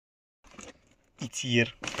It's here.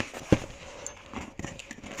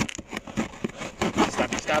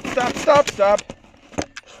 Stop, stop, stop, stop, stop.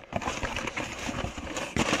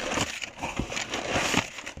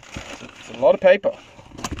 It's a lot of paper.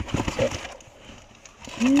 So.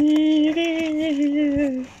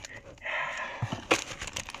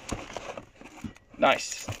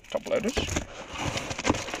 Nice. Top loaders.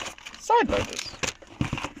 Side loaders.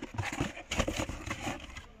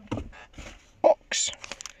 Box.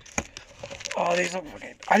 Oh, these are...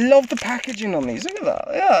 I love the packaging on these. Look at that.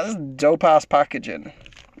 Yeah, this is dope ass packaging.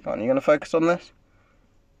 Come on, you gonna focus on this?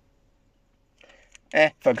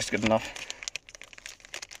 Focus good enough.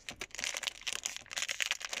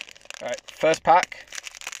 Alright, first pack.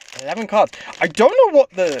 11 cards. I don't know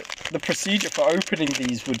what the procedure for opening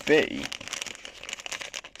these would be.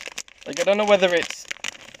 Like, I don't know whether it's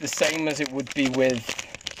the same as it would be with...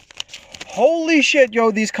 Holy shit, yo,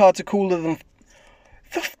 these cards are cooler than...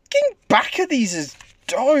 The fucking back of these is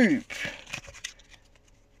dope.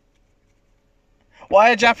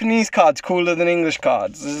 Why are Japanese cards cooler than English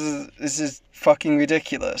cards? This is fucking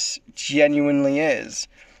ridiculous. It genuinely is.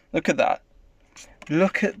 Look at that.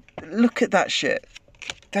 Look at that shit.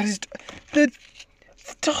 That is... The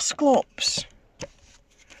Dusclops.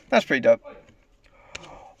 That's pretty dope.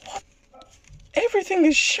 What? Everything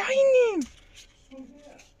is shiny.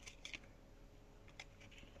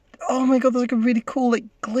 Oh my god, there's like a really cool like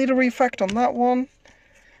glittery effect on that one.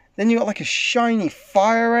 Then you got like a shiny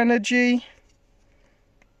fire energy.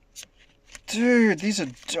 Dude, these are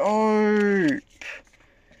dope.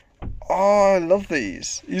 Oh, I love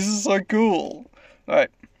these. These are so cool.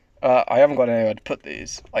 Alright. I haven't got anywhere to put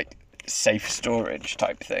these. Like, safe storage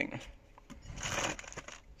type thing.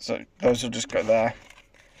 So, those will just go there.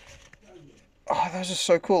 Oh, those are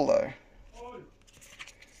so cool, though.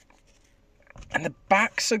 And the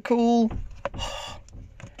backs are cool.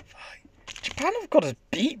 Japan have got us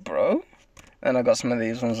beat, bro. And I got some of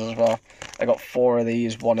these ones as well. I got 4 of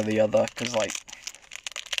these, 1 of the other, because, like,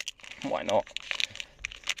 why not?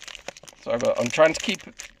 So I'm trying to keep,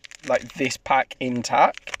 like, this pack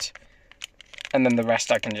intact, and then the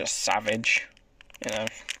rest I can just savage, you know.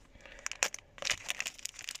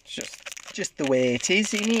 It's just the way it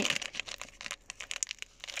is, innit?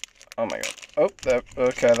 Oh my god. Oh, there.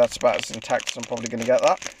 Okay, that's about as intact as I'm probably going to get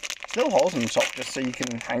that. Still holes in the top, just so you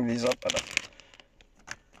can hang these up better.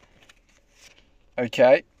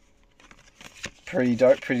 Okay. Pretty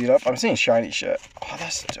dope, pretty dope. I'm seeing shiny shit. Oh,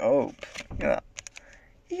 that's dope. Look at that.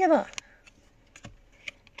 Look at that.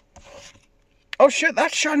 Oh shit,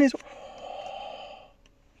 that's shiny as...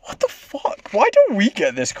 What the fuck? Why don't we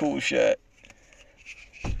get this cool shit?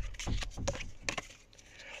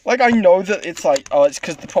 Like, I know that it's like, oh, it's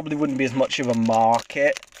because there probably wouldn't be as much of a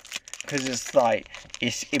market. Because it's like,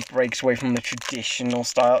 it breaks away from the traditional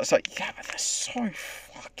style. It's like, yeah, but they're so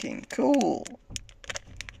fucking cool.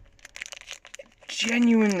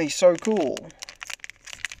 Genuinely so cool.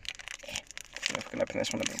 See if I can open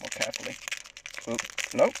this one a bit more carefully. Oop,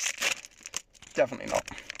 nope. Definitely not.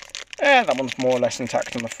 Yeah, that one's more or less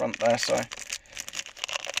intact on the front there, so.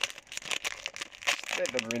 The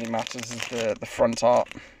bit that really matters is the front art.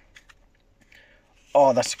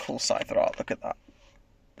 Oh, that's a cool Scyther art. Look at that.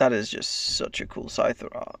 That is just such a cool Scyther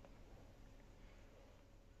art.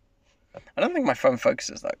 I don't think my phone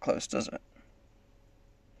focuses that close, does it?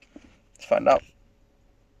 Let's find out.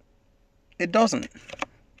 It doesn't.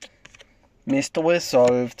 Mystery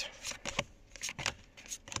solved.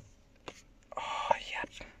 Oh, yeah.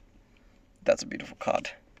 That's a beautiful card.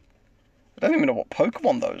 I don't even know what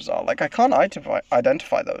Pokemon those are. Like, I can't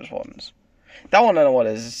identify those ones. That one I know what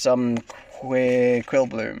it is. Some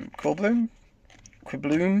Quillbloom. Quillbloom?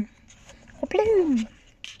 Quibloom? Quibloom!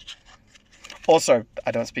 Also,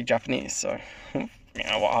 I don't speak Japanese, so you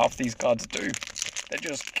know what half these cards do. They're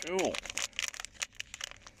just cool.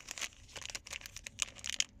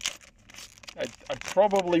 I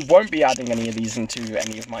probably won't be adding any of these into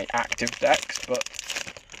any of my active decks, but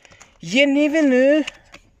you never know.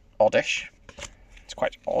 Oddish. It's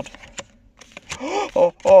quite odd.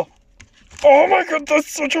 Oh my god,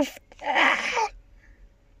 that's such a...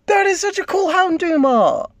 That is such a cool Houndoom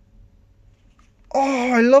art.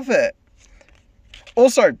 Oh, I love it.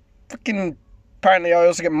 Also, freaking... Apparently I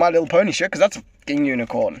also get My Little Pony shit, because that's a fucking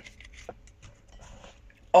unicorn.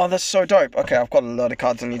 Oh, that's so dope. Okay, I've got a lot of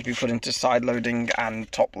cards that need to be put into side loading and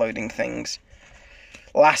top loading things.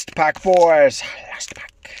 Last pack, boys. Last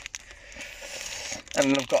pack. And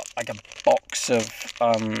then I've got like a box of,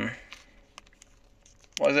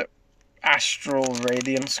 what is it? Astral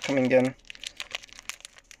Radiance coming in.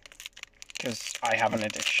 Because I have an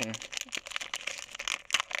edition.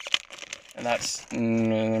 And that's...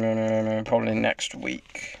 No. probably next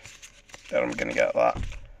week that I'm gonna get that.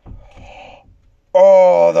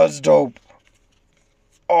 Oh, that's dope.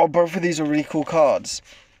 Oh, both of these are really cool cards.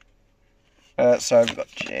 So we've got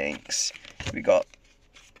Jinx. We got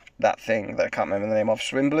that thing that I can't remember the name of.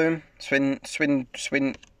 Swinbloom? Swindon?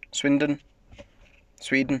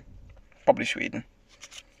 Sweden? Probably Sweden.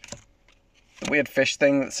 The weird fish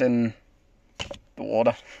thing that's in the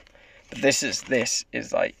water. But this is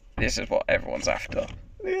what everyone's after.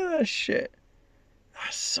 Look at that shit.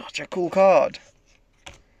 That's such a cool card.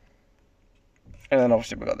 And then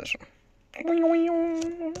obviously we got this one.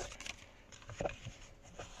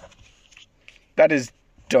 That is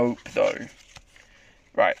dope though.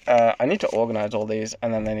 Right, I need to organise all these,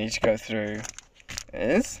 and then I need to go through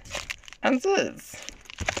this and this.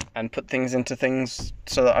 And put things into things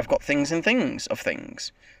so that I've got things in things of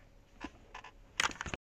things.